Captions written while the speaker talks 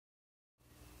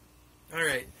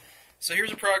Alright, so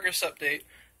here's a progress update.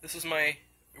 This is my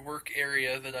work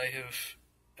area that I have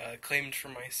claimed for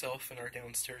myself in our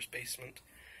downstairs basement.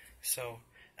 So,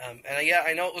 yeah,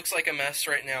 I know it looks like a mess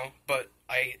right now, but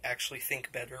I actually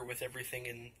think better with everything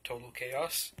in total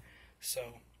chaos.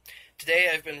 So, today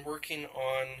I've been working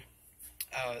on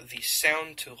the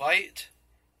sound to light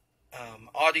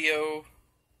audio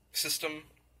system,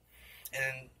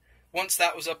 and once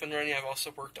that was up and running, I've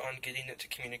also worked on getting it to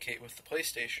communicate with the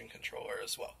PlayStation controller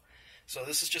as well. So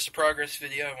this is just a progress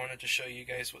video. I wanted to show you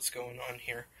guys what's going on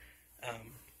here.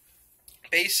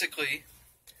 Basically,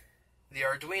 the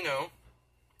Arduino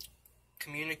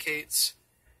communicates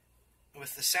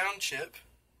with the sound chip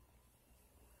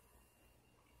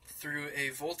through a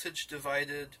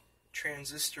voltage-divided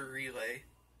transistor relay,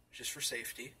 just for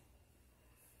safety.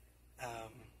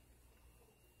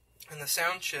 And the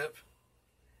sound chip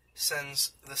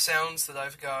sends the sounds that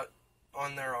I've got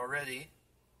on there already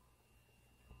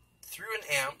through an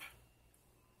amp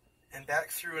and back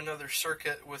through another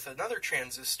circuit with another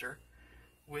transistor,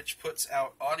 which puts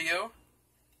out audio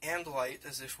and light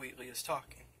as if Wheatley is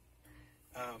talking.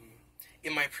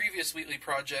 In my previous Wheatley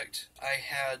project, I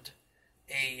had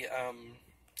a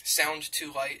sound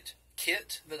to light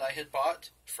kit that I had bought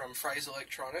from Fry's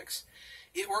Electronics.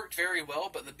 It worked very well,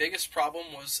 but the biggest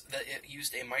problem was that it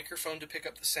used a microphone to pick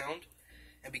up the sound,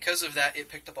 and because of that, it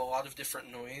picked up a lot of different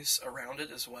noise around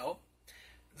it as well.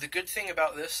 The good thing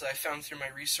about this, I found through my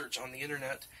research on the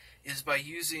internet, is by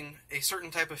using a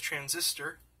certain type of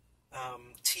transistor,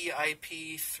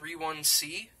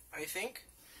 TIP31C, I think.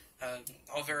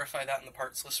 I'll verify that in the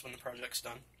parts list when the project's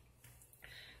done.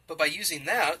 But by using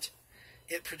that,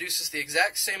 it produces the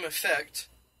exact same effect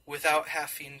without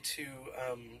having to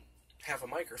have a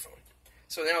microphone.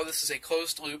 So now this is a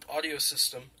closed-loop audio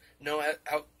system, no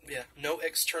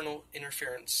external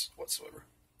interference whatsoever.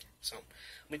 So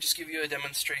let me just give you a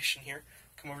demonstration here.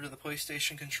 Come over to the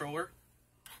PlayStation controller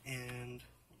and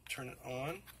turn it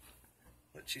on.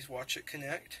 Let you watch it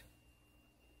connect.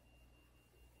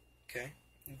 Okay,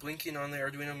 and blinking on the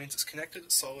Arduino means it's connected.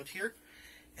 It's solid here.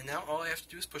 And now all I have to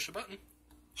do is push a button.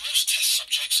 Most test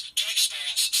subjects do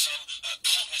experience some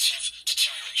cognitive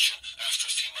deterioration after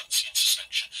a few months in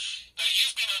suspension. Now,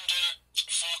 you've been under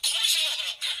for quite a lot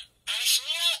longer, and it's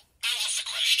not out of the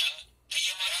question that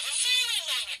you might have a very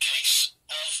minor case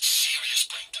of serious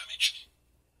brain damage.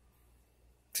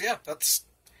 So yeah,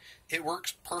 it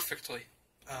works perfectly.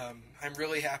 I'm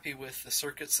really happy with the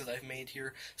circuits that I've made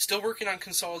here. Still working on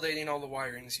consolidating all the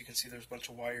wiring. As you can see, there's a bunch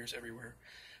of wires everywhere.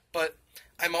 But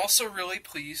I'm also really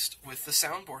pleased with the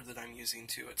soundboard that I'm using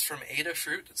too. It's from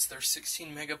Adafruit. It's their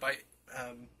 16 megabyte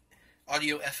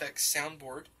Audio FX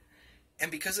soundboard.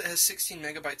 And because it has 16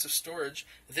 megabytes of storage,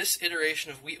 this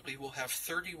iteration of Wheatley will have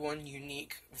 31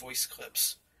 unique voice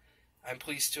clips. I'm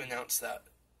pleased to announce that.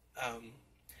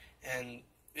 And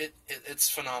it's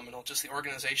phenomenal. Just the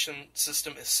organization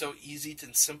system is so easy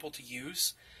and simple to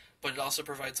use, but it also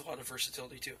provides a lot of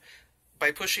versatility too. By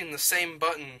pushing the same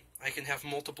button, I can have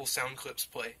multiple sound clips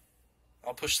play.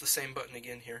 I'll push the same button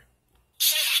again here.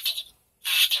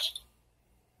 Apple.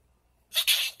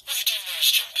 Okay, what you're doing there is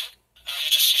jumping. You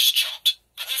just jumped.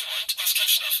 But never mind, that's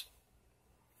close enough.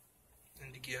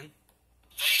 And again.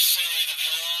 They say that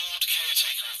the old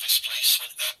caretaker of this place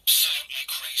went absolutely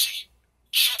crazy.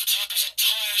 Chopped up his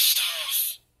entire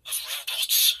staff of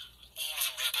robots. All of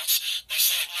them robots. They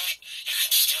say at night you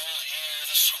can still hear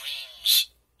the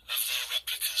screams of their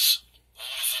replicas,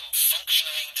 all of them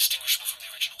functionally indistinguishable from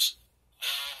the originals.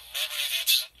 No memory of the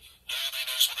incident, nobody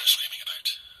knows what they're screaming about.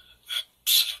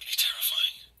 Absolutely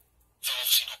terrifying. Though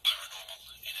obviously not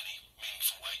paranormal in any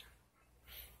meaningful way.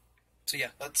 So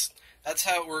yeah, that's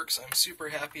how it works. I'm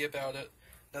super happy about it.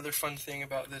 Another fun thing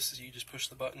about this is you just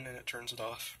push the button and it turns it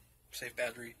off. Save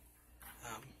battery.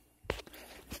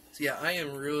 So yeah, I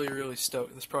am really, really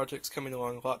stoked. This project's coming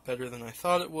along a lot better than I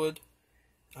thought it would.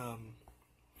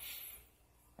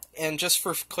 And just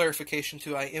for clarification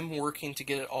too, I am working to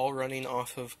get it all running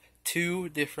off of 2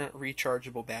 different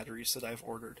rechargeable batteries that I've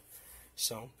ordered.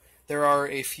 So there are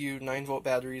a few 9-volt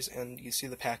batteries, and you see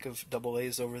the pack of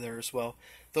AA's over there as well.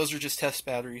 Those are just test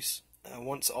batteries.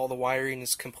 Once all the wiring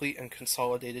is complete and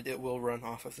consolidated, it will run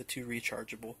off of the 2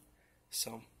 rechargeable.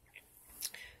 So,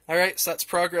 alright, so that's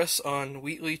progress on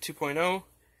Wheatley 2.0,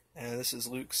 and this is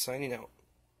Luke signing out.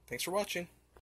 Thanks for watching.